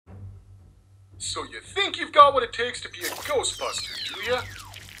So you think you've got what it takes to be a Ghostbuster, do ya?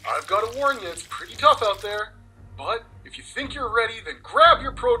 I've got to warn you, it's pretty tough out there. But if you think you're ready, then grab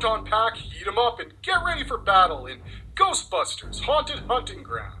your proton pack, heat 'em up, and get ready for battle in Ghostbusters Haunted Hunting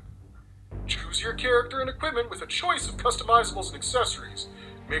Ground. Choose your character and equipment with a choice of customizables and accessories.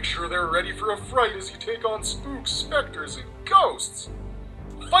 Make sure they're ready for a fright as you take on spooks, specters, and ghosts.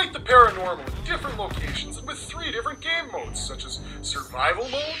 Fight the paranormal in different locations and with 3 different game modes, such as Survival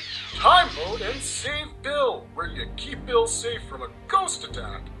Mode, Time Mode, and Save Bill, where you keep Bill safe from a ghost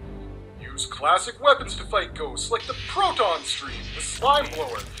attack. Use classic weapons to fight ghosts, like the Proton Stream, the Slime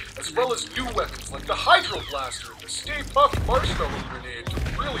Blower, as well as new weapons like the Hydro Blaster and the Stay Puft Marshmallow Grenade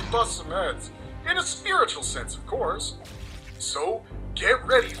to really bust some heads, in a spiritual sense, of course. So, get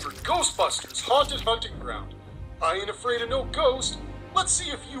ready for Ghostbusters Haunted Hunting Ground. I ain't afraid of no ghost. Let's see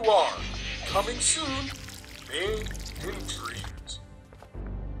if you are. Coming soon, made in dreams.